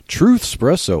Truth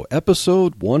Espresso,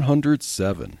 episode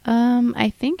 107.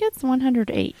 I think it's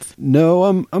 108. No,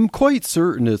 I'm quite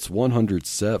certain it's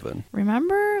 107.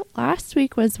 Remember, last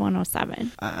week was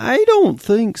 107. I don't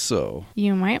think so.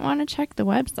 You might want to check the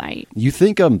website. You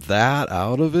think I'm that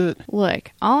out of it?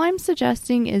 Look, all I'm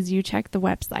suggesting is you check the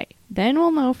website. Then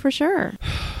we'll know for sure.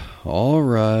 All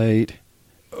right.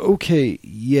 Okay,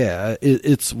 yeah,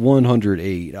 it's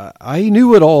 108. I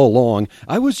knew it all along.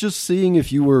 I was just seeing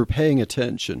if you were paying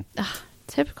attention.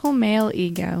 Typical male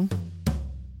ego.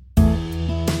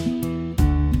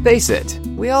 Face it,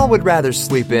 we all would rather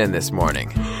sleep in this morning.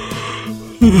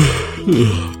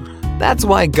 That's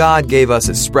why God gave us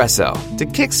espresso, to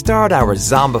kickstart our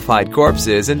zombified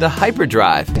corpses into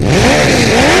hyperdrive.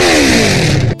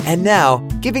 And now,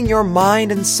 giving your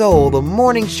mind and soul the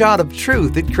morning shot of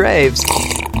truth it craves.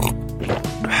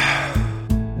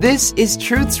 This is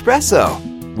Truth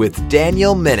Espresso with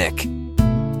Daniel Minnick.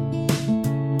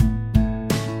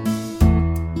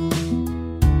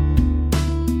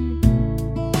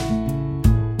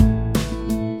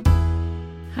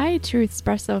 Hi, Truth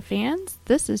Espresso fans.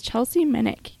 This is Chelsea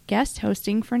Minnick, guest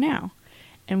hosting for now.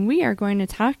 And we are going to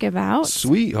talk about...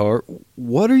 Sweetheart,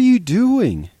 what are you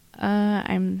doing?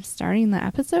 I'm starting the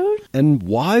episode. And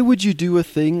why would you do a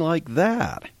thing like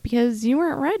that? Because you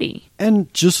weren't ready.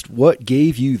 And just what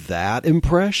gave you that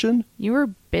impression? You were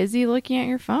busy looking at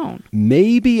your phone.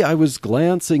 Maybe I was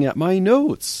glancing at my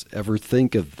notes. Ever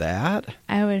think of that?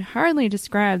 I would hardly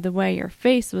describe the way your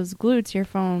face was glued to your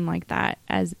phone like that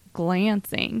as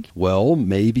glancing. Well,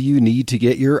 maybe you need to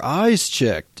get your eyes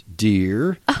checked,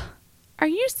 dear. Are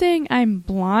you saying I'm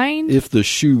blind? If the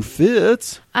shoe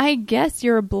fits. I guess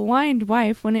your blind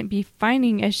wife wouldn't be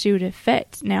finding a shoe to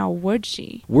fit, now would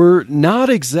she? We're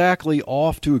not exactly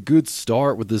off to a good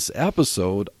start with this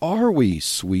episode, are we,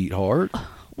 sweetheart?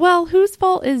 Well, whose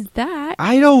fault is that?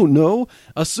 I don't know.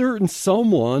 A certain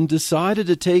someone decided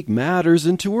to take matters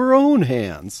into her own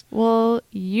hands. Well,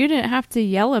 you didn't have to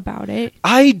yell about it.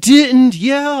 I didn't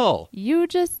yell. You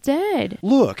just did.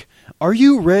 Look, are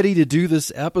you ready to do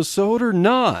this episode or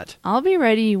not? I'll be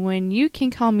ready when you can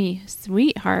call me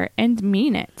sweetheart and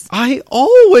mean it. I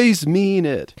always mean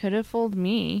it. Could have fooled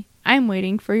me. I'm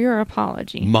waiting for your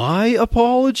apology. My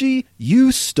apology?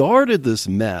 You started this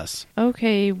mess.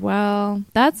 Okay, well,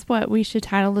 that's what we should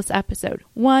title this episode.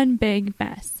 One big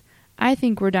mess. I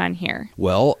think we're done here.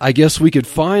 Well, I guess we could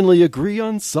finally agree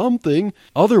on something.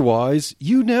 Otherwise,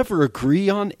 you never agree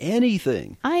on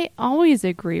anything. I always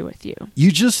agree with you.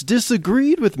 You just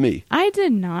disagreed with me. I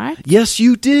did not. Yes,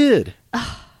 you did.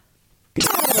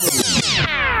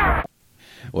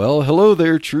 Well, hello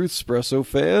there, Truth Espresso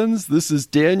fans. This is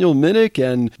Daniel Minnick,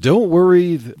 and don't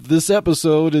worry, this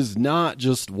episode is not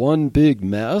just one big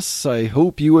mess. I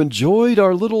hope you enjoyed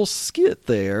our little skit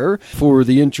there for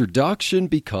the introduction,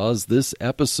 because this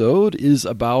episode is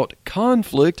about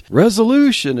conflict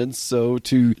resolution. And so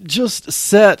to just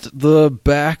set the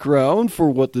background for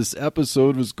what this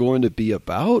episode was going to be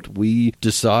about, we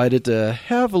decided to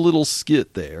have a little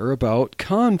skit there about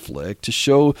conflict to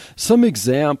show some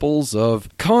examples of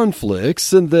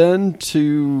conflicts, and then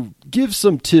to give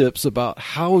some tips about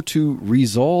how to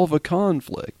resolve a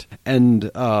conflict. And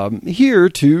here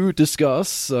to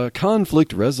discuss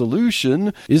conflict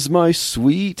resolution is my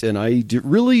sweet, and I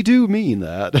really do mean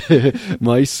that,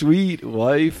 my sweet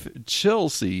wife,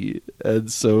 Chelsea.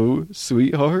 And so,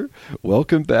 sweetheart,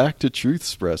 welcome back to Truth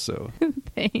Espresso.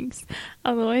 Thanks.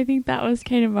 Although I think that was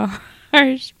kind of a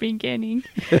harsh beginning.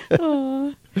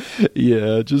 Oh.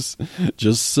 Yeah, just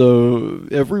so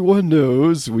everyone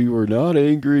knows, we were not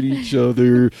angry at each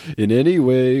other in any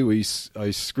way.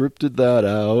 I scripted that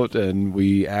out and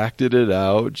we acted it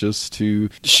out just to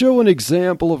show an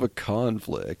example of a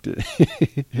conflict.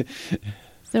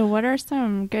 So what are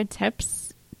some good tips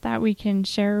that we can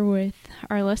share with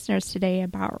our listeners today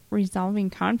about resolving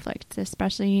conflicts,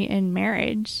 especially in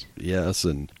marriage? Yes,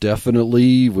 and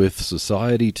definitely with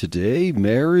society today,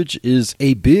 marriage is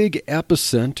a big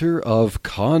epicenter of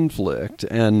conflict,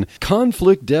 and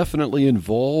conflict definitely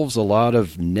involves a lot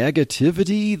of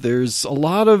negativity. There's a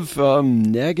lot of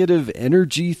negative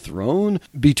energy thrown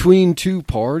between two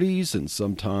parties, and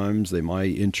sometimes they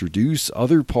might introduce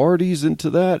other parties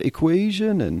into that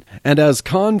equation. And as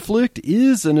conflict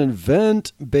is an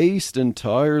event based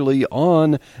entirely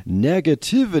on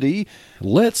negativity,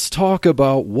 let's talk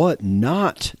about what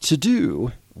not to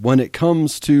do when it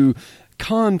comes to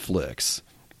conflicts.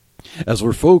 As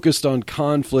we're focused on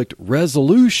conflict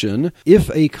resolution,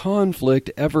 if a conflict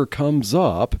ever comes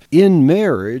up in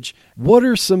marriage, what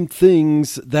are some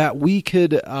things that we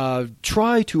could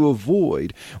try to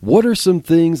avoid? What are some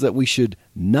things that we should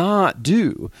not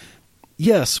do?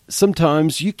 yes,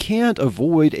 sometimes you can't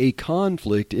avoid a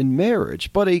conflict in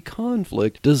marriage, but a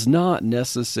conflict does not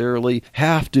necessarily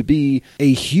have to be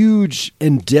a huge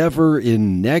endeavor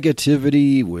in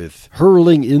negativity with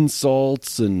hurling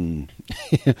insults and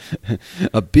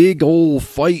a big old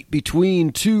fight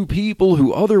between two people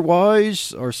who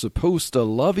otherwise are supposed to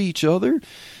love each other.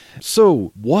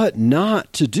 So, what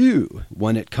not to do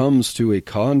when it comes to a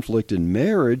conflict in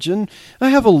marriage? And I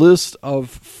have a list of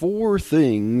 4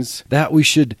 things that we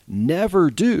should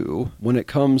never do when it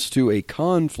comes to a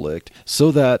conflict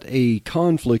so that a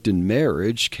conflict in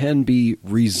marriage can be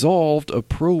resolved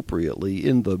appropriately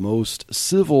in the most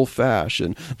civil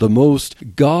fashion, the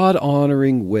most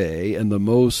God-honoring way, and the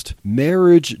most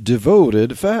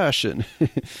marriage-devoted fashion.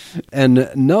 And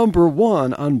number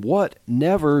 1 on what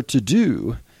never to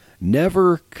do: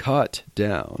 never cut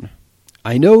down.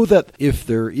 I know that if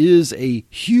there is a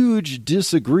huge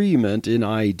disagreement in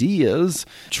ideas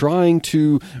trying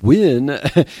to win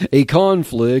a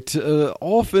conflict,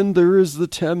 often there is the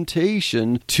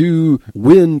temptation to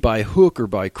win by hook or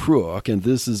by crook, and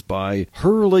this is by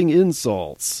hurling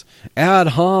insults, ad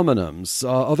hominems,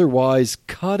 otherwise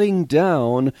cutting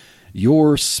down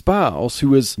your spouse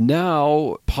who has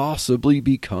now possibly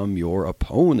become your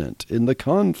opponent in the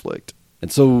conflict.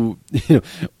 And so,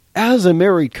 as a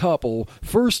married couple,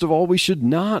 first of all, we should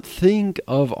not think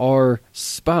of our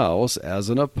spouse as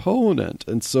an opponent.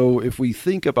 And so if we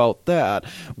think about that,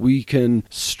 we can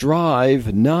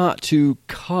strive not to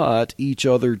cut each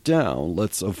other down.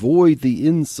 Let's avoid the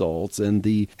insults and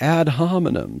the ad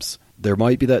hominems. There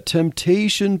might be that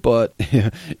temptation, but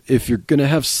if you're going to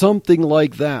have something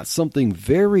like that, something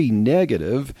very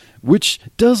negative, which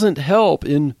doesn't help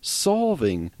in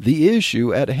solving the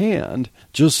issue at hand,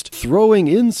 just throwing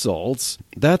insults,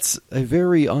 that's a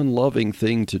very unloving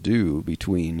thing to do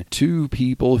between two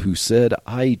people who said,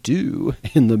 "I do,"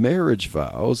 in the marriage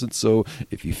vows. And so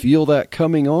if you feel that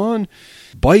coming on,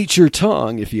 bite your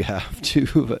tongue if you have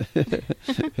to.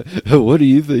 What do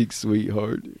you think,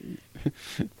 sweetheart?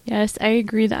 Yes, I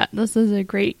agree that this is a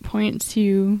great point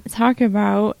to talk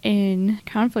about in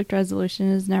conflict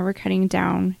resolution, is never cutting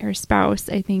down your spouse.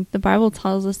 I think the Bible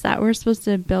tells us that we're supposed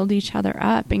to build each other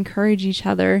up, encourage each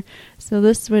other. So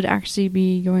this would actually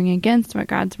be going against what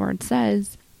God's word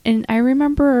says. And I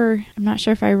remember, I'm not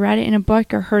sure if I read it in a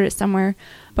book or heard it somewhere,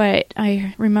 but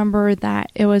I remember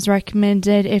that it was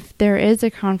recommended if there is a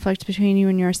conflict between you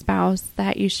and your spouse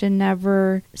that you should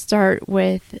never start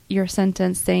with your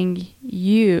sentence saying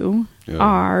you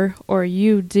are or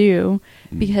you do,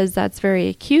 because that's very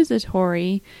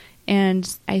accusatory.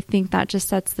 And I think that just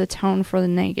sets the tone for the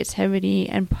negativity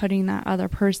and putting that other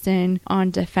person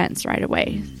on defense right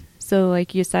away. So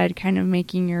like you said, kind of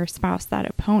making your spouse that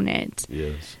opponent.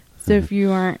 Yes. So if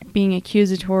you aren't being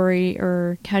accusatory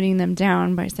or cutting them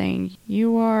down by saying,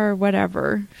 you are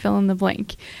whatever, fill in the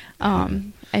blank,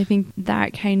 I think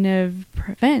that kind of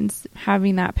prevents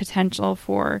having that potential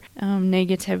for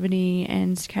negativity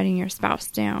and cutting your spouse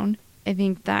down. I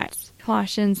think that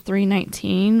Colossians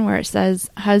 3:19, where it says,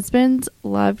 "Husbands,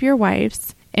 love your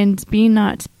wives and be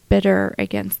not bitter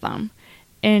against them."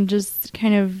 And just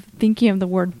kind of thinking of the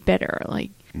word bitter, like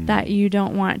that you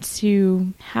don't want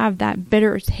to have that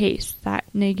bitter taste, that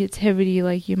negativity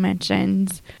like you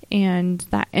mentioned, and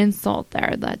that insult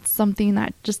there. That's something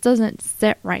that just doesn't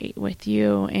sit right with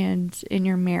you and in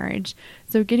your marriage.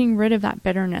 So getting rid of that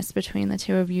bitterness between the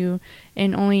two of you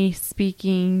and only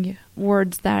speaking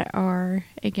words that are,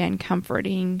 again,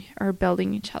 comforting or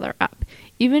building each other up,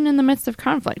 even in the midst of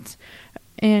conflict.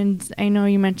 And I know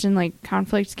you mentioned like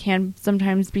conflict can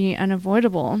sometimes be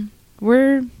unavoidable.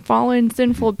 We're fallen,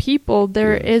 sinful people.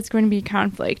 There is going to be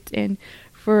conflict. And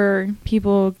for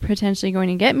people potentially going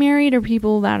to get married or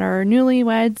people that are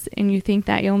newlyweds and you think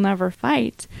that you'll never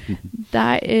fight,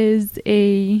 that is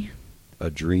a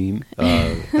dream,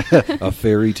 a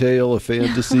fairy tale, a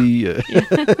fantasy.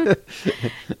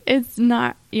 It's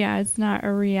not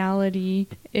a reality.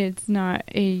 It's not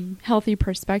a healthy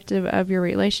perspective of your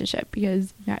relationship,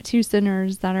 because you got two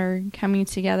sinners that are coming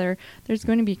together. There's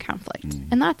going to be conflict,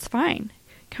 and that's fine.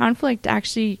 Conflict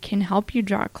actually can help you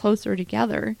draw closer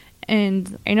together.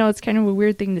 And I know it's kind of a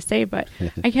weird thing to say, but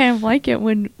I kind of like it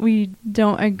when we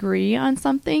don't agree on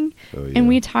something and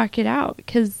we talk it out,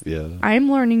 because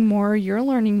I'm learning more, you're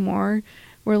learning more,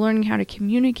 we're learning how to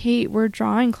communicate, we're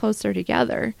drawing closer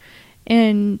together.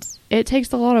 And it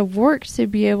takes a lot of work to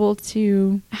be able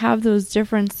to have those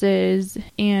differences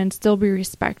and still be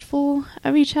respectful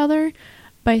of each other.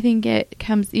 But I think it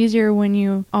comes easier when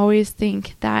you always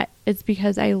think that it's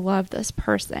because I love this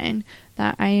person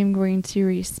that I am going to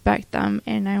respect them,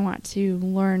 and I want to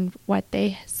learn what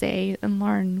they say and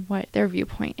learn what their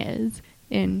viewpoint is.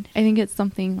 And I think it's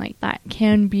something like that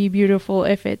can be beautiful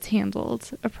if it's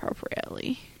handled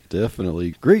appropriately.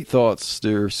 Definitely. Great thoughts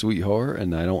there, sweetheart,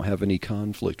 and I don't have any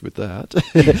conflict with that.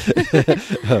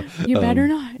 You better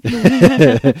not.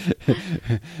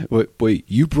 Wait,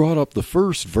 you brought up the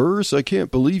first verse? I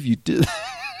can't believe you did.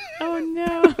 Oh,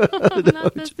 no.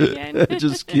 Not this again.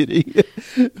 Just kidding.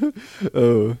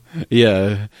 Oh,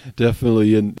 yeah,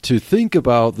 definitely. And to think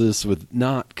about this with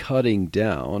not cutting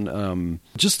down,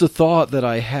 just a thought that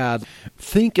I had,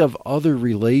 think of other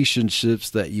relationships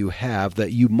that you have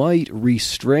that you might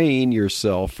restrain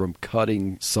yourself from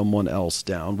cutting someone else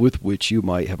down with which you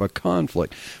might have a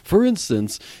conflict. For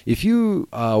instance, if you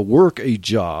work a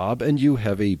job and you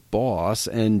have a boss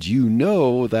and you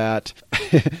know that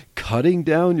cutting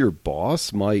down your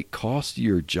boss might cost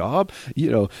you your job,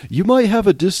 you might have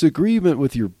a disagreement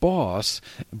with your boss,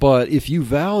 but if you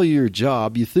value your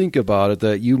job, you think about it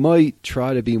that you might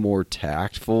try to be more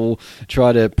tactful,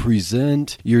 try to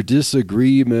present your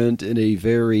disagreement in a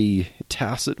very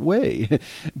tacit way.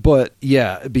 But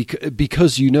yeah,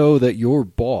 because you know that your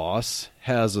boss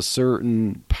has a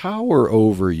certain power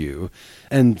over you,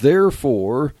 and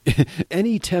therefore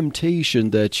any temptation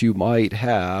that you might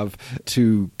have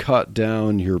to cut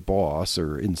down your boss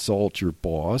or insult your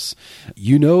boss,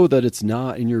 you know that it's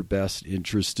not in your best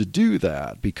interest to do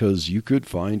that because you could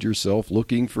find yourself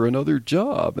looking for another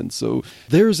job. And so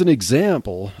there's an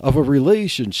example of a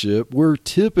relationship where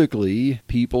typically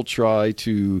people try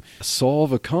to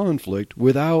solve a conflict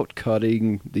without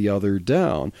cutting the other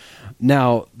down.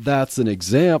 Now, that's an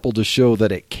example to show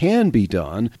that it can be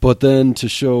done, but then to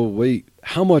show, wait,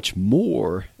 how much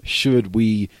more should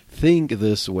we think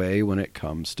this way when it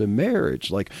comes to marriage?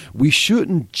 Like, we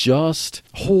shouldn't just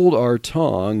hold our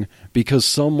tongue because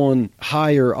someone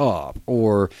higher up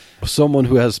or someone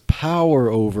who has power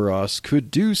over us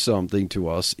could do something to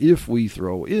us if we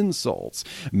throw insults.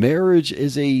 Marriage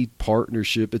is a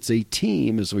partnership. It's a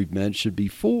team, as we've mentioned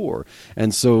before.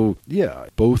 And so, yeah,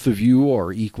 both of you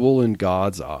are equal in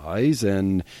God's eyes.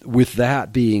 And with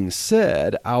that being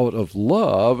said, out of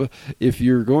love, if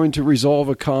you're going to resolve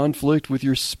a conflict with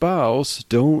your spouse,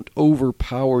 don't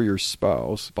overpower your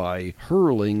spouse by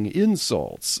hurling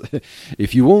insults.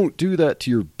 If you won't do that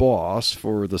to your boss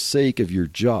for the sake of your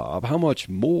job, how much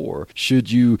more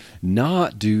should you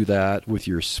not do that with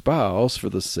your spouse for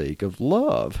the sake of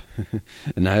love?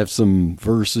 And I have some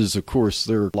verses, of course,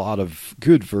 there are a lot of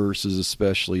good verses,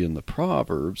 especially in the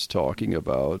Proverbs, talking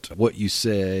about what you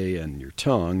say and your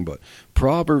tongue, but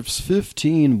Proverbs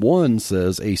 15:1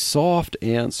 says, "A soft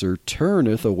answer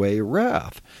turneth away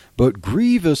wrath, but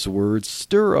grievous words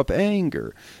stir up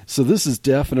anger." So this is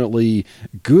definitely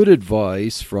good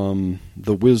advice from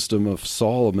the wisdom of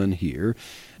Solomon here.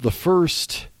 The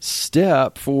first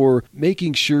step for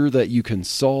making sure that you can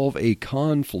solve a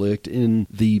conflict in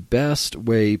the best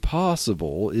way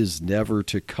possible is never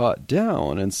to cut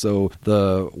down. And so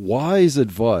the wise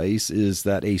advice is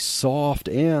that a soft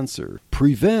answer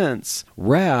prevents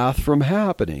wrath from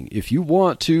happening. If you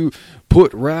want to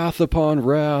put wrath upon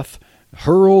wrath,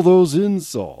 hurl those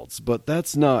insults, but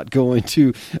that's not going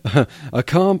to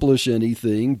accomplish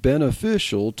anything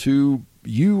beneficial to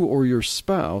you or your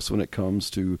spouse when it comes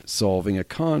to solving a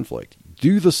conflict.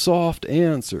 Do the soft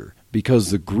answer, because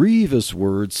the grievous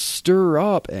words stir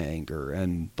up anger,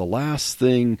 and the last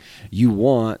thing you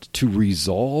want to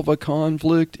resolve a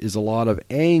conflict is a lot of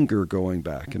anger going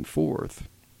back and forth.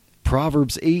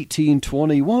 Proverbs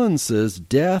 18:21 says,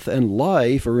 "Death and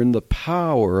life are in the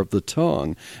power of the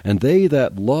tongue, and they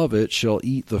that love it shall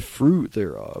eat the fruit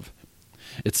thereof."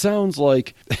 It sounds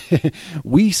like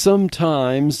we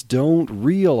sometimes don't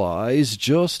realize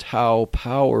just how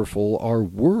powerful our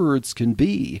words can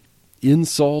be.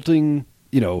 Insulting,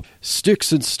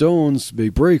 sticks and stones may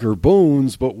break our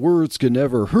bones, but words can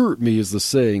never hurt me, as the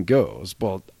saying goes.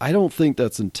 But I don't think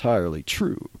that's entirely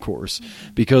true, of course,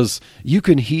 because you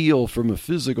can heal from a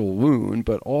physical wound,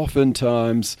 but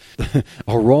oftentimes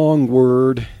a wrong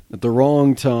word at the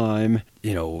wrong time,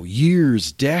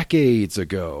 years, decades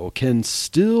ago, can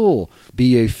still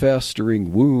be a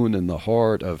festering wound in the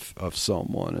heart of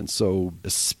someone. And so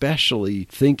especially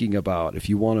thinking about if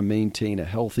you want to maintain a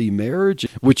healthy marriage,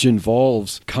 which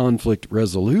involves conflict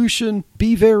resolution,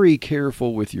 be very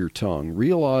careful with your tongue.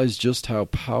 Realize just how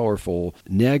powerful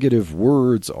negative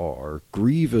words are,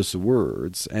 grievous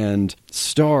words, and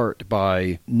start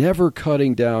by never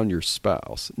cutting down your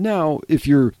spouse. Now, if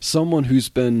you're someone who's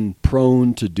been been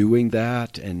prone to doing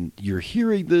that, and you're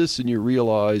hearing this and you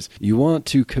realize you want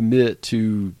to commit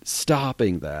to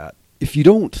stopping that. If you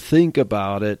don't think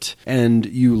about it and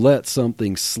you let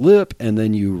something slip and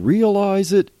then you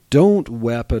realize it, don't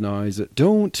weaponize it.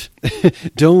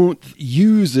 Don't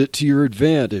use it to your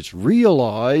advantage.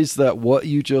 Realize that what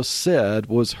you just said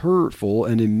was hurtful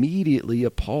and immediately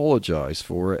apologize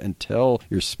for it and tell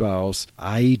your spouse,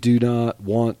 I do not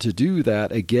want to do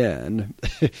that again.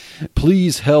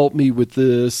 Please help me with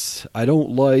this. I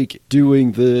don't like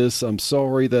doing this. I'm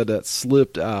sorry that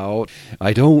slipped out.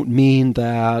 I don't mean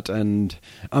that, and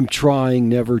I'm trying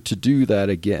never to do that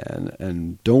again.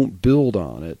 And don't build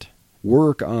on it.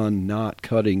 Work on not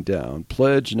cutting down.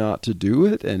 Pledge not to do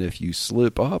it, and if you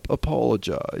slip up,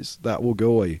 apologize. That will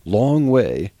go a long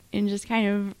way. And just kind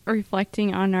of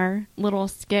reflecting on our little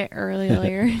skit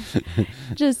earlier,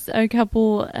 just a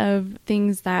couple of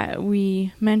things that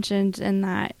we mentioned in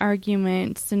that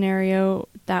argument scenario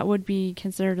that would be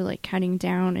considered like cutting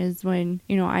down is when,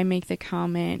 I make the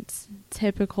comment,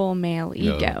 typical male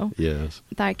ego. Yes.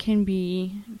 That can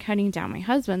be cutting down my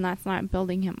husband. That's not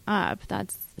building him up.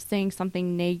 That's saying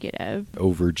something negative.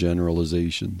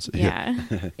 Overgeneralizations. Yeah.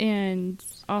 And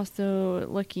also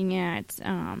looking at,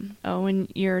 when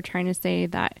you're trying to say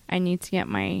that I need to get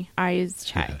my eyes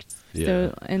checked. Yeah.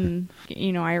 So, and,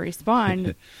 I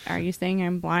respond, are you saying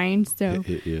I'm blind? So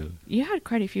Yeah. you had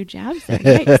quite a few jabs there.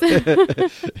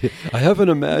 Yikes. I have an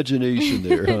imagination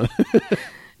there, huh?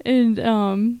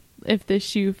 And, if the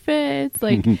shoe fits,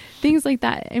 like things like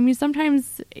that. I mean,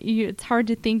 sometimes it's hard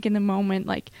to think in the moment,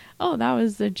 like, oh, that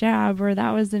was a jab or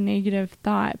that was a negative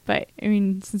thought. But I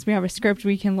mean, since we have a script,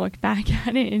 we can look back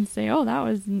at it and say, oh, that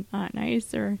was not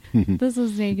nice or this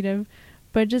was negative.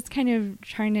 But just kind of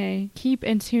trying to keep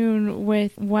in tune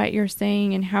with what you're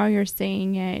saying and how you're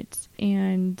saying it.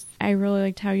 And I really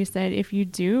liked how you said, if you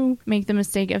do make the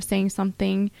mistake of saying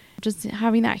something, just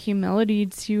having that humility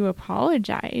to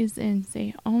apologize and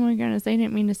say, oh my goodness, I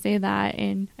didn't mean to say that.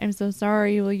 And I'm so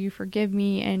sorry. Will you forgive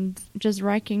me? And just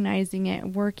recognizing it,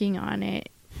 working on it.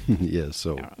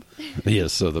 So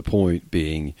the point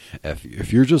being,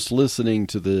 if you're just listening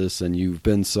to this and you've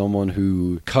been someone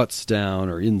who cuts down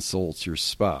or insults your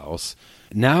spouse,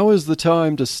 now is the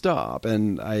time to stop.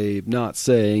 And I'm not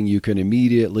saying you can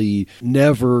immediately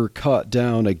never cut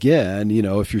down again.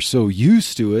 If you're so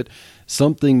used to it,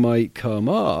 something might come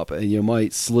up and you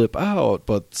might slip out.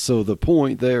 But so the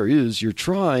point there is you're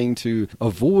trying to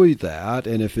avoid that.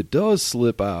 And if it does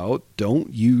slip out,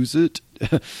 don't use it.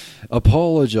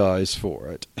 Apologize for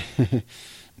it.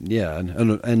 Yeah,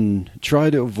 and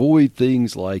try to avoid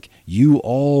things like you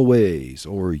always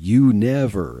or you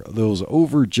never, those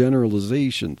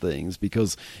overgeneralization things,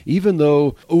 because even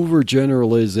though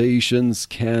overgeneralizations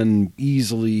can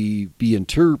easily be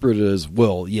interpreted as,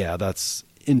 well, yeah, that's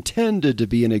intended to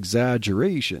be an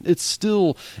exaggeration, it's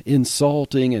still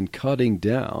insulting and cutting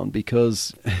down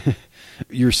because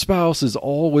your spouse is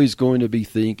always going to be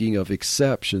thinking of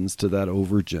exceptions to that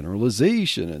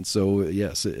overgeneralization. And so,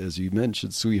 yes, as you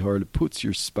mentioned, sweetheart, it puts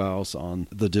your spouse on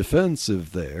the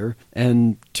defensive there.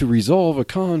 And to resolve a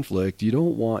conflict, you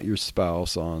don't want your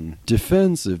spouse on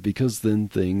defensive because then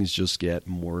things just get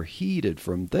more heated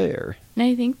from there. And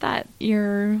I think that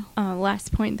your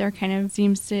last point there kind of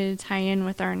seems to tie in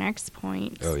with our next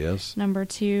point. Oh, yes. Number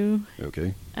 2.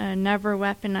 Okay. Never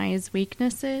weaponize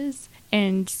weaknesses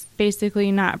and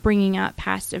basically not bringing up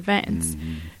past events.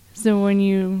 Mm-hmm. So when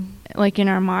you, like in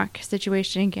our mock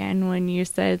situation again, when you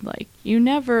said, like, you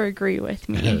never agree with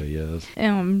me. Yes.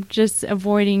 Just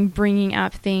avoiding bringing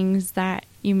up things that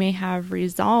you may have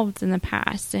resolved in the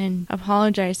past and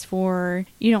apologize for.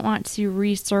 You don't want to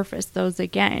resurface those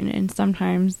again. And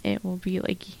sometimes it will be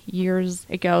like years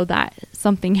ago that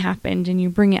something happened and you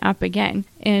bring it up again.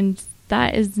 And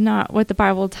that is not what the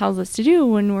Bible tells us to do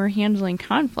when we're handling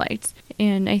conflict.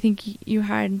 And I think you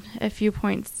had a few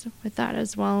points with that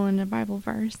as well in a Bible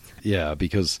verse. Yeah,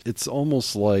 because it's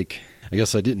almost like, I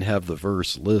guess I didn't have the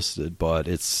verse listed, but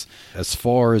it's as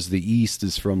far as the east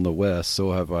is from the west,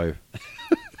 so have I.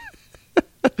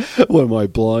 What, am I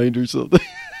blind or something?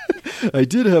 I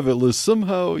did have it listed.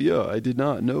 Somehow, I did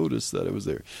not notice that it was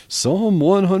there. Psalm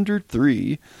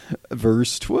 103,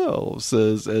 verse 12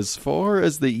 says, as far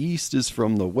as the east is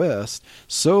from the west,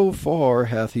 so far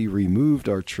hath he removed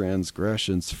our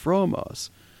transgressions from us.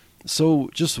 So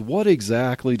just what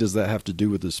exactly does that have to do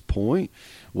with this point?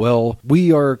 Well,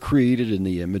 we are created in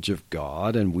the image of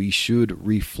God, and we should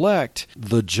reflect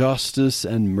the justice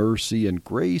and mercy and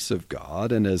grace of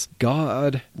God. And as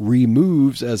God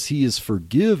removes, as he is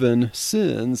forgiven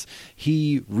sins,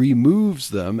 he removes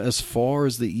them as far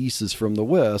as the east is from the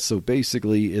west. So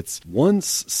basically, it's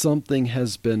once something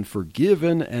has been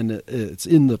forgiven and it's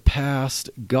in the past,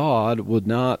 God would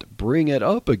not bring it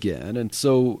up again. And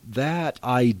so that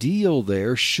ideal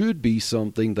there should be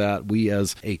something that we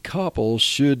as a couple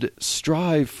should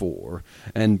strive for.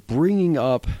 And bringing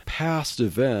up past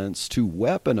events to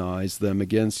weaponize them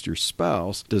against your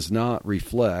spouse does not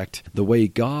reflect the way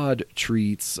God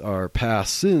treats our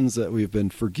past sins that we've been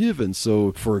forgiven.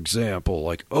 So, for example,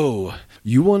 like, oh,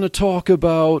 you want to talk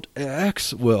about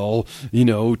X? Well,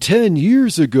 10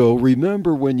 years ago,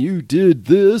 remember when you did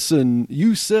this and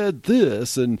you said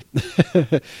this, and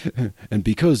and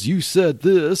because you said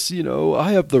this,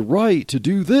 I have the right to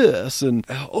do this, and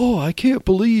oh, I can't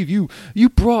believe you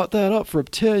brought that up from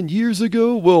 10 years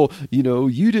ago. Well,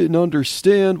 you didn't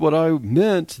understand what I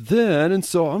meant then, and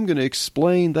so I'm going to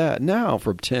explain that now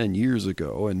from 10 years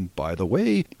ago. And by the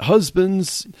way,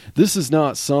 husbands, this is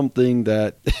not something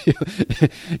that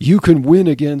you can win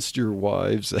against your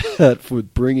wives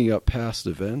with bringing up past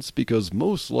events, because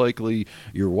most likely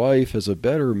your wife has a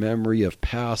better memory of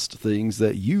past things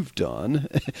that you've done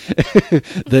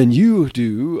than you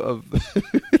do of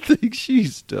things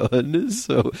she's done.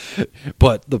 So,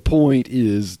 but the point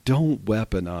is, don't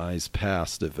weaponize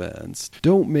past events.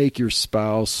 Don't make your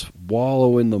spouse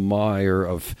wallow in the mire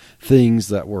of things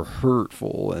that were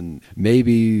hurtful, and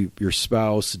maybe your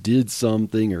spouse did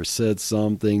something or said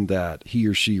something that he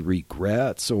or she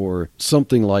regrets or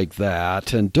something like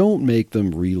that, and don't make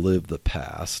them relive the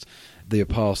past. The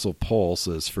Apostle Paul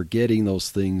says, forgetting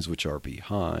those things which are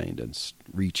behind and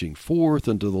reaching forth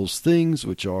into those things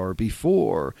which are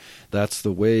before. That's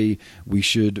the way we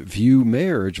should view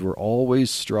marriage. We're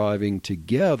always striving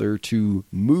together to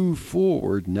move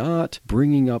forward, not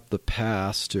bringing up the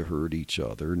past to hurt each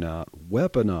other, not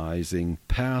weaponizing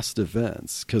past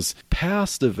events, because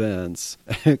past events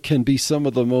can be some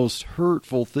of the most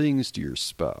hurtful things to your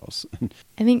spouse.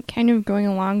 I think kind of going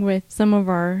along with some of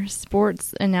our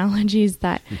sports analogies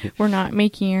that we're not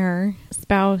making our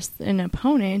spouse an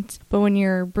opponent, but when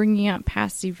you're bringing up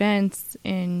past events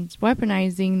and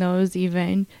weaponizing those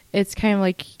even, it's kind of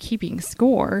like keeping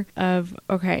score of,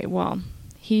 okay, well,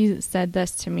 he said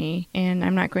this to me and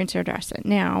I'm not going to address it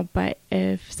now, but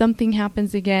if something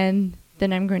happens again,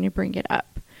 then I'm going to bring it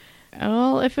up.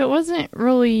 Well, if it wasn't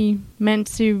really meant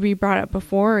to be brought up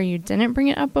before, or you didn't bring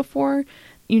it up before,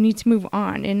 you need to move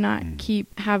on and not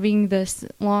keep having this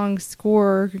long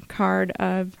scorecard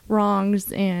of wrongs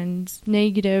and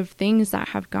negative things that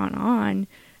have gone on.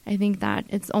 I think that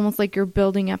it's almost like you're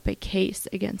building up a case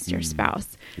against your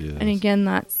spouse. Yes. And again,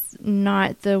 that's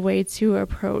not the way to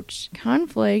approach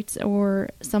conflict or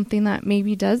something that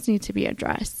maybe does need to be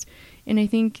addressed. And I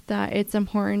think that it's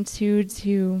important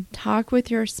to talk with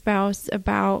your spouse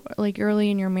about, like early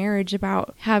in your marriage,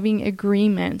 about having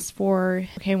agreements for,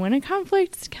 okay, when a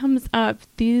conflict comes up,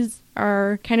 these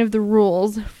are kind of the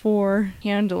rules for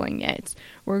handling it.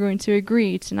 We're going to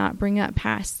agree to not bring up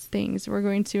past things. We're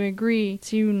going to agree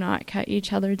to not cut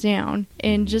each other down.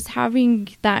 And just having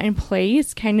that in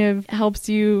place kind of helps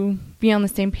you be on the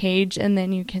same page, and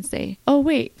then you can say, oh,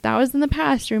 wait, that was in the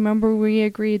past. Remember, we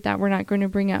agreed that we're not going to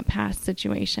bring up past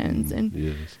situations. And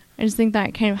Yes. I just think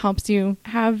that kind of helps you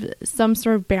have some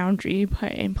sort of boundary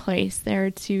put in place there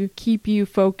to keep you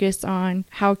focused on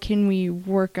how can we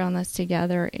work on this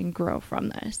together and grow from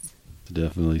this.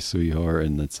 Definitely, sweetheart.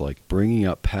 And it's like bringing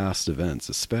up past events,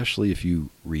 especially if you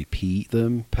repeat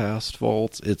them, past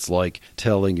faults. It's like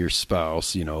telling your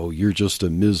spouse, you're just a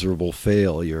miserable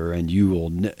failure and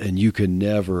you can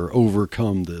never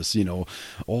overcome this.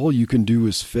 All you can do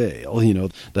is fail.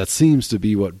 That seems to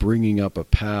be what bringing up a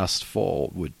past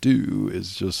fault would do,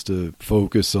 is just to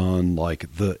focus on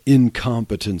like the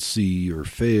incompetency or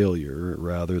failure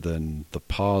rather than the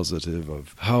positive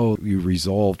of how you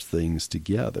resolved things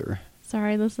together.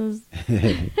 Sorry, this is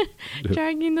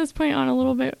dragging this point on a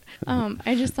little bit.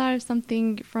 I just thought of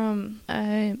something from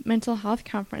a mental health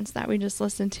conference that we just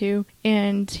listened to,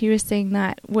 and he was saying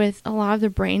that with a lot of the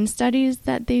brain studies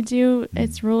that they do,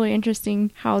 it's really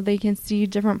interesting how they can see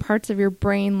different parts of your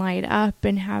brain light up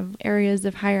and have areas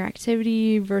of higher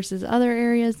activity versus other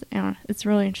areas. It's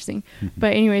really interesting.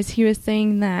 But anyways, he was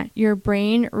saying that your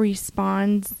brain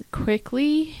responds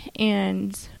quickly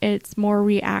and it's more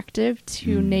reactive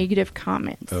to negative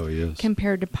comments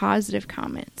compared to positive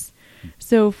comments.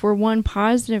 So for one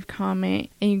positive comment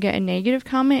and you get a negative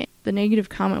comment, the negative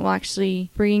comment will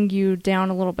actually bring you down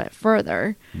a little bit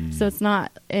further. So it's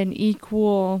not an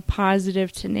equal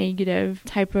positive to negative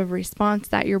type of response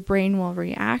that your brain will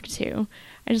react to.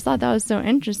 I just thought that was so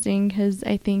interesting because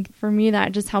I think for me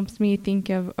that just helps me think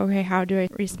of, okay, how do I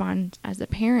respond as a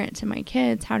parent to my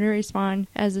kids? How do I respond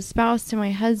as a spouse to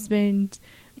my husband?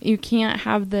 You can't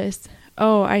have this,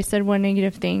 oh, I said one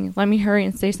negative thing, let me hurry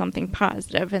and say something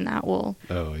positive, and that will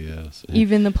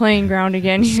even the playing ground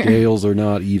again here. Scales are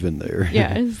not even there.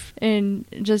 Yes, and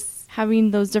just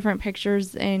having those different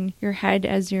pictures in your head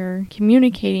as you're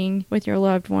communicating with your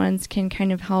loved ones can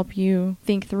kind of help you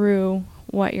think through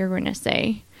what you're going to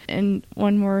say. And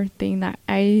one more thing that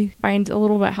I find a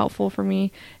little bit helpful for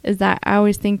me is that I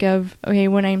always think of, okay,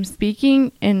 when I'm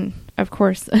speaking, and of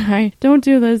course, I don't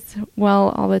do this well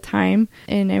all the time,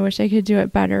 and I wish I could do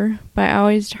it better, but I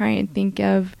always try and think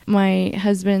of my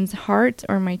husband's heart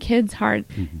or my kid's heart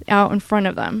out in front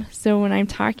of them. So when I'm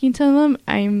talking to them,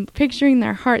 I'm picturing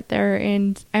their heart there,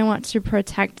 and I want to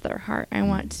protect their heart. I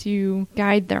want to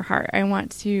guide their heart. I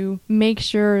want to make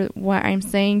sure what I'm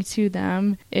saying to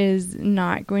them is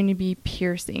not going to be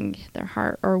piercing their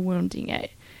heart or wounding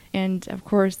it. And of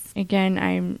course, again,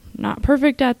 I'm not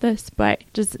perfect at this, but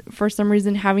just for some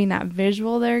reason, having that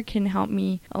visual there can help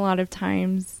me a lot of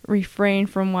times refrain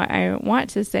from what I want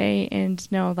to say and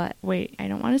know that, wait, I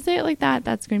don't want to say it like that.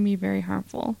 That's going to be very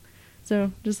harmful.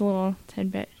 So just a little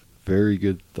tidbit. Very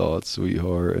good thought,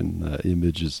 sweetheart. And that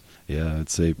image is, I'd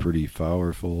say pretty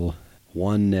powerful.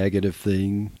 One negative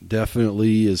thing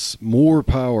definitely is more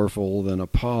powerful than a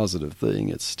positive thing.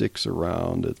 It sticks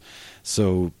around.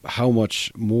 So how much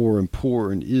more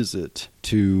important is it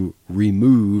to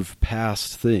remove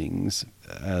past things?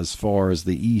 As far as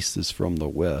the east is from the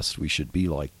west, we should be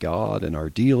like God in our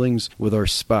dealings with our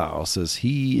spouse as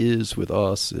he is with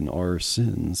us in our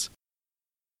sins.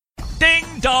 Ding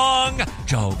dong!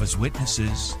 Jehovah's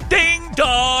Witnesses. Ding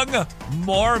dong!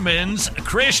 Mormons.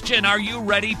 Christian, are you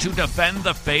ready to defend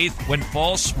the faith when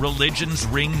false religions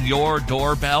ring your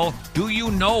doorbell? Do you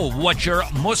know what your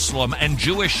Muslim and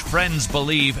Jewish friends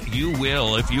believe? You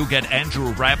will if you get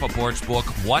Andrew Rappaport's book,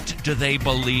 What Do They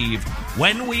Believe?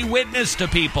 When we witness to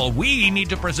people, we need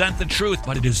to present the truth,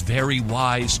 but it is very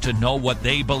wise to know what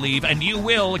they believe, and you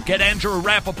will get Andrew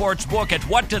Rappaport's book at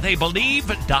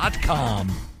whatdotheybelieve.com.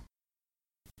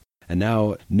 And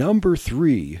now, number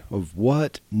 3 of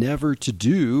what never to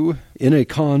do in a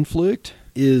conflict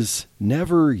is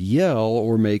never yell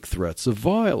or make threats of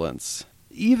violence,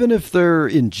 even if they're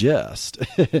in jest.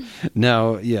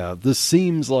 Now, this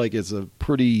seems like it's a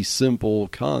pretty simple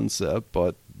concept,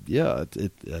 but I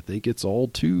think it's all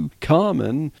too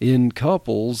common in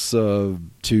couples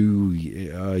to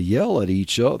yell at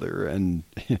each other. And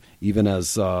even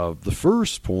as the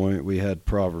first point, we had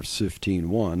Proverbs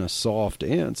 15:1, a soft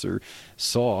answer,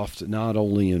 soft not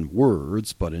only in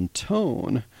words, but in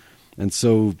tone. And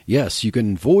so, yes, you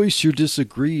can voice your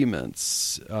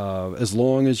disagreements as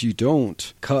long as you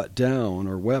don't cut down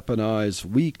or weaponize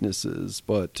weaknesses,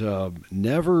 but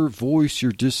never voice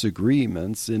your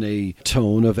disagreements in a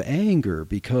tone of anger,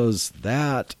 because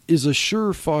that is a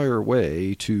surefire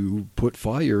way to put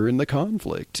fire in the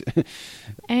conflict. And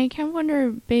I kind of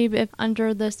wonder, babe, if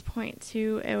under this point,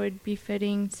 too, it would be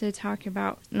fitting to talk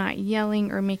about not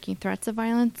yelling or making threats of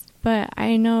violence. But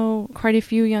I know quite a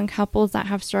few young couples that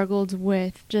have struggled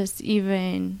with just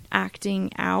even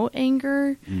acting out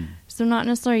anger. So not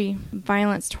necessarily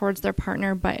violence towards their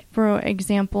partner, but for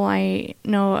example, I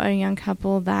know a young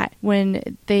couple that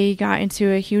when they got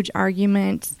into a huge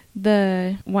argument,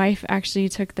 the wife actually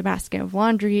took the basket of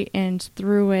laundry and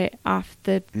threw it off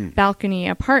the balcony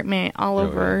apartment all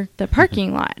over the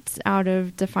parking lot out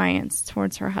of defiance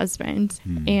towards her husband.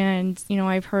 And,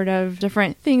 I've heard of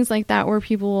different things like that where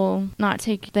people will not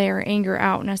take their anger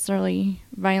out necessarily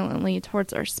violently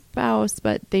towards their spouse,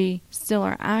 but they still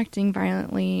are acting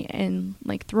violently and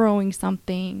like throwing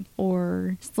something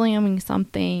or slamming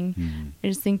something. I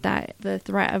just think that the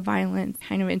threat of violence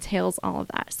kind of entails all of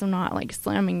that. So not like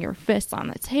slamming your fists on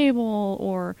the table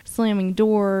or slamming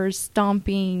doors,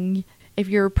 stomping. If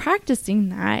you're practicing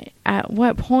that, at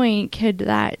what point could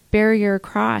that barrier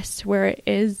cross where it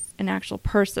is an actual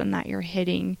person that you're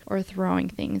hitting or throwing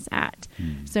things at?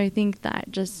 So I think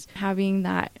that just having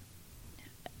that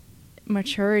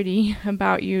maturity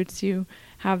about you to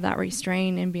have that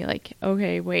restraint and be like,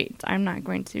 okay, wait, I'm not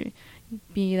going to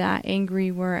be that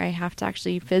angry where I have to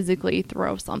actually physically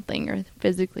throw something or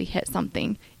physically hit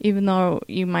something, even though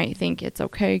you might think it's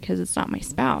okay because it's not my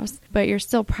spouse, but you're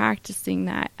still practicing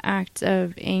that act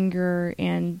of anger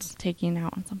and taking it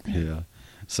out on something. Yeah.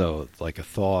 So it's like a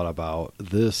thought about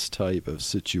this type of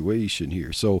situation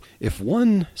here. So if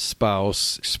one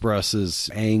spouse expresses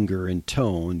anger in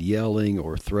tone, yelling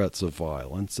or threats of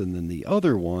violence, and then the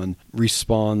other one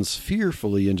responds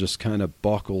fearfully and just kind of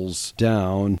buckles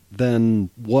down,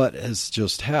 then what has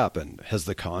just happened? Has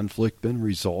the conflict been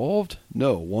resolved?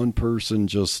 No, one person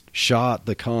just shot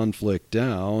the conflict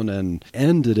down and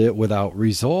ended it without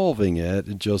resolving it.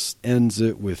 It just ends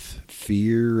it with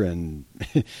fear and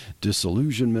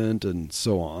disillusionment and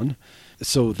so on.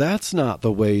 So that's not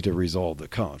the way to resolve the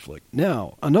conflict.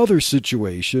 Now, another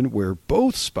situation where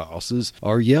both spouses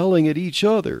are yelling at each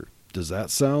other. Does that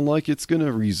sound like it's going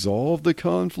to resolve the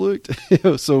conflict?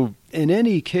 So in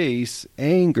any case,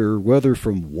 anger, whether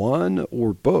from one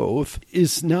or both,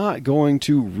 is not going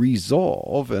to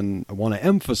resolve, and I want to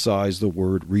emphasize the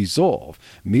word resolve.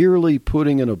 Merely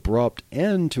putting an abrupt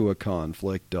end to a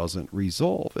conflict doesn't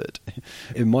resolve it.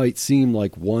 It might seem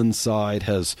like one side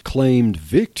has claimed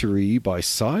victory by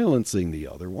silencing the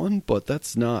other one, but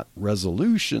that's not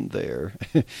resolution there.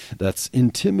 That's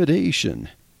intimidation.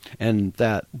 And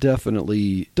that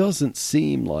definitely doesn't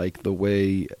seem like the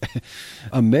way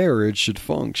a marriage should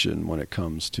function when it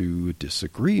comes to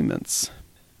disagreements.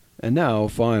 And now,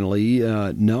 finally,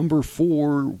 number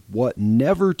 4, what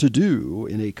never to do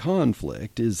in a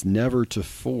conflict is never to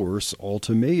force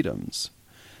ultimatums.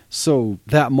 So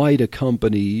that might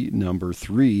accompany number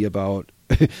 3 about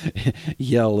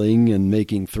yelling and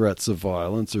making threats of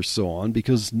violence or so on,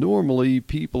 because normally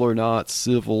people are not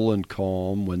civil and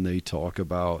calm when they talk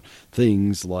about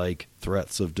things like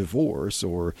threats of divorce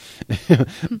or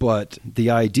but the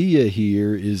idea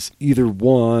here is either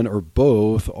one or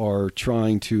both are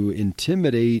trying to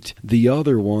intimidate the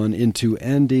other one into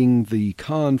ending the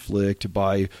conflict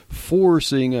by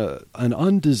forcing an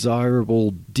undesirable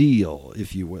deal,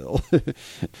 if you will.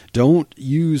 Don't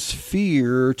use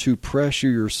fear to pressure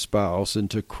your spouse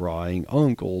into crying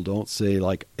uncle. Don't say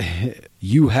like,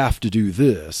 you have to do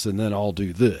this and then I'll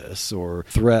do this, or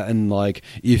threaten like,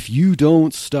 if you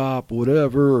don't stop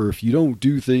whatever, or if you don't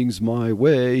do things my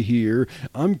way here,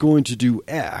 I'm going to do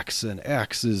X. And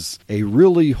X is a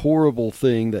really horrible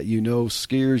thing that you know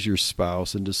scares your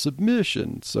spouse into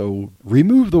submission. So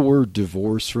remove the word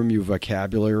divorce from your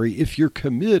vocabulary. If you're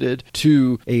committed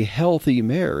to a healthy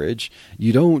marriage,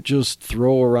 you don't just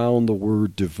throw around the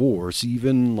word divorce,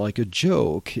 even like a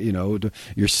joke. You know,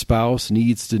 your spouse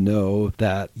needs to know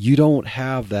that you don't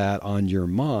have that on your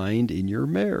mind in your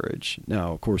marriage.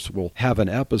 Now, of course, we'll have an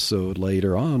episode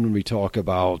later on when we talk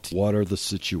about what are the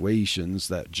situations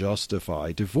that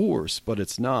justify divorce, but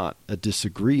it's not a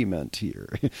disagreement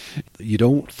here. You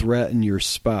don't threaten your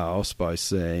spouse by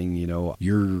saying, you know,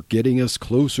 you're getting us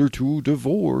closer to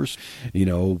divorce. You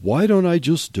know, why don't I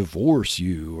just divorce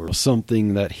you? Or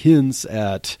something that hints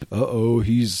at,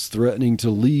 he's threatening to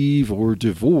leave or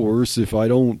divorce if I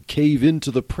don't cave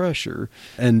into the pressure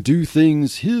and do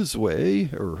things his way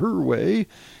or her way.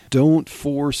 Don't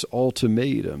force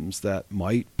ultimatums that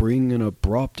might bring an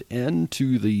abrupt end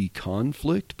to the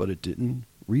conflict, but it didn't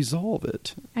resolve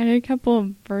it. I had a couple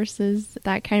of verses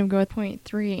that kind of go with point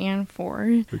 3 and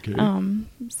 4. Okay.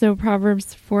 So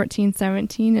Proverbs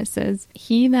 14:17, it says,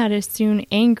 "He that is soon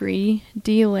angry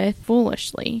dealeth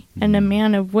foolishly, and a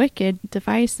man of wicked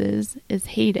devices is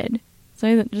hated." So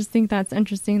I just think that's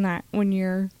interesting that when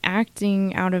you're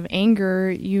acting out of anger,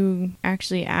 you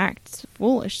actually act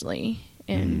foolishly.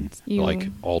 And you, like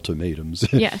ultimatums.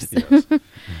 Yes.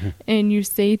 And you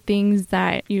say things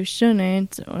that you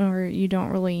shouldn't, or you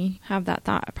don't really have that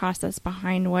thought process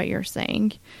behind what you're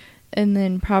saying. And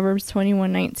then Proverbs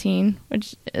 21:19,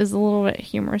 which is a little bit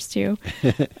humorous too.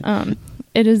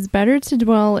 "It is better to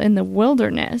dwell in the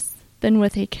wilderness than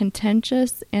with a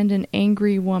contentious and an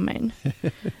angry woman."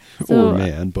 So, or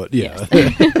man, but yeah.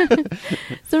 Yes.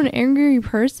 So an angry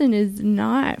person is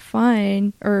not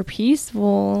fun or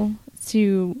peaceful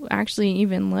to actually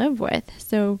even live with.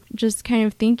 So just kind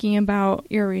of thinking about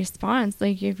your response,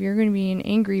 like if you're going to be an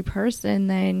angry person,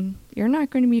 then you're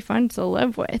not going to be fun to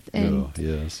live with. And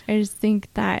yes. I just think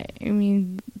that,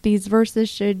 these verses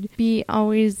should be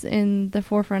always in the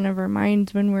forefront of our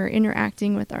minds when we're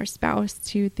interacting with our spouse,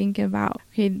 to think about,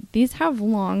 okay, these have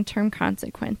long-term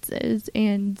consequences,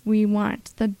 and we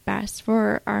want the best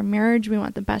for our marriage. We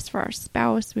want the best for our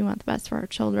spouse. We want the best for our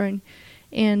children.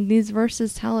 And these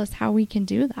verses tell us how we can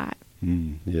do that.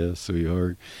 Yes, we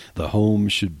are. The home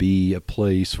should be a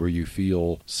place where you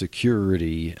feel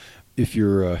security. if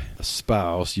you're a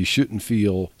spouse, you shouldn't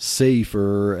feel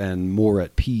safer and more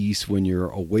at peace when you're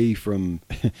away from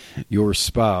your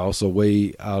spouse,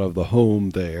 away out of the home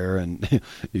there, and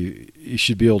you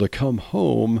should be able to come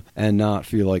home and not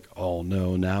feel like, oh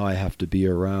no, now I have to be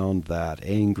around that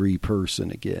angry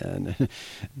person again.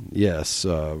 Yes,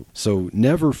 so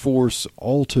never force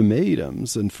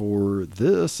ultimatums, and for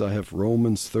this I have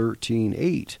Romans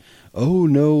 13:8. Owe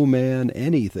no man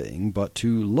anything but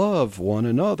to love one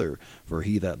another, for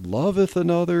he that loveth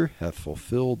another hath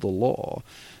fulfilled the law.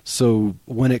 So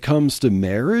when it comes to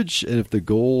marriage, and if the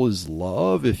goal is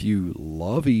love, if you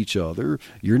love each other,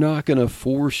 you're not going to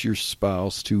force your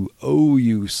spouse to owe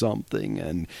you something.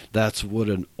 And that's what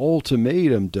an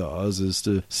ultimatum does, is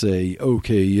to say,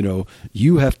 okay,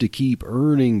 you have to keep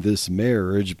earning this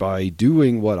marriage by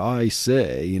doing what I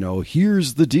say.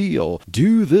 Here's the deal.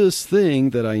 Do this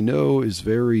thing that I know is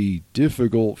very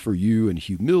difficult for you and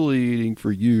humiliating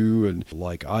for you. And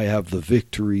like, I have the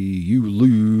victory, you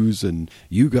lose, and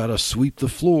you got to sweep the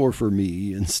floor for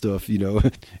me and stuff.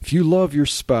 If you love your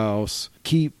spouse,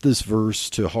 keep this verse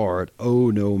to heart. Owe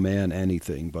no man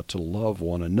anything but to love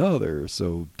one another.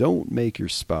 So don't make your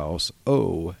spouse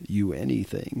owe you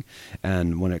anything.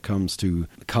 And when it comes to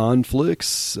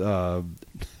conflicts, no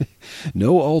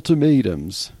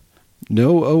ultimatums,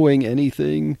 no owing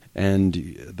anything,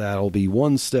 and that'll be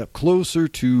one step closer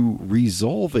to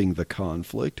resolving the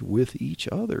conflict with each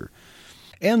other.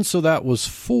 And so that was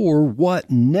 4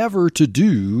 what never to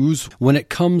do's when it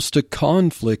comes to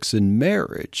conflicts in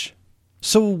marriage.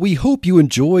 So we hope you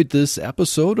enjoyed this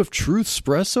episode of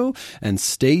Truthspresso, and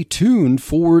stay tuned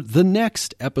for the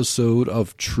next episode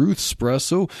of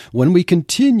Truthspresso when we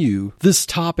continue this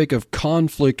topic of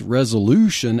conflict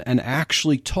resolution and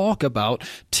actually talk about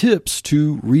tips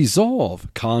to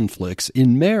resolve conflicts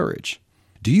in marriage.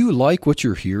 Do you like what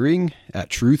you're hearing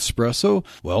at Truthspresso?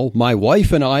 Well, my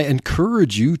wife and I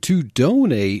encourage you to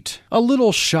donate a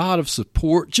little shot of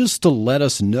support just to let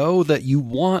us know that you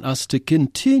want us to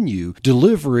continue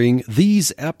delivering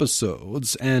these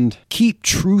episodes and keep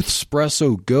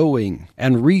Truthspresso going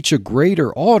and reach a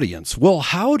greater audience. Well,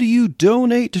 how do you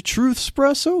donate to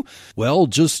Truthspresso? Well,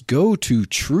 just go to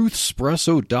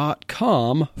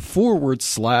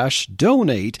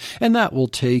truthspresso.com/donate, and that will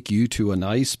take you to a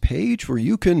nice page where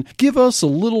you can give us a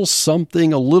little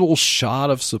something, a little shot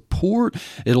of support.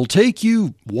 It'll take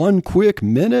you 1 quick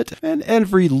minute, and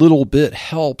every little bit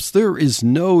helps. There is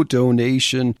no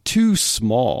donation too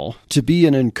small to be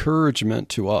an encouragement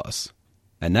to us.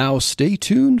 And now stay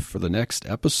tuned for the next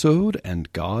episode,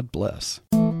 and God bless.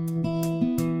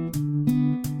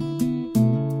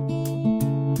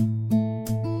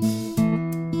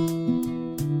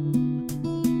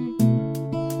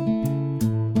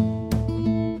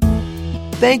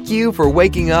 Thank you for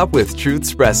waking up with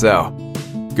Truthspresso.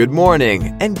 Good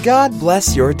morning, and God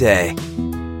bless your day.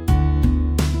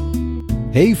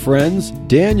 Hey friends,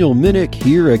 Daniel Minnick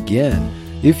here again.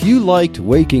 If you liked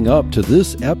waking up to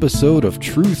this episode of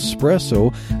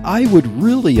Truthspresso, I would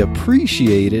really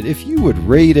appreciate it if you would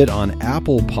rate it on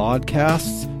Apple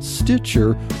Podcasts,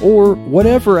 Stitcher, or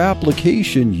whatever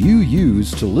application you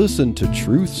use to listen to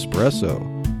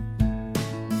Truthspresso.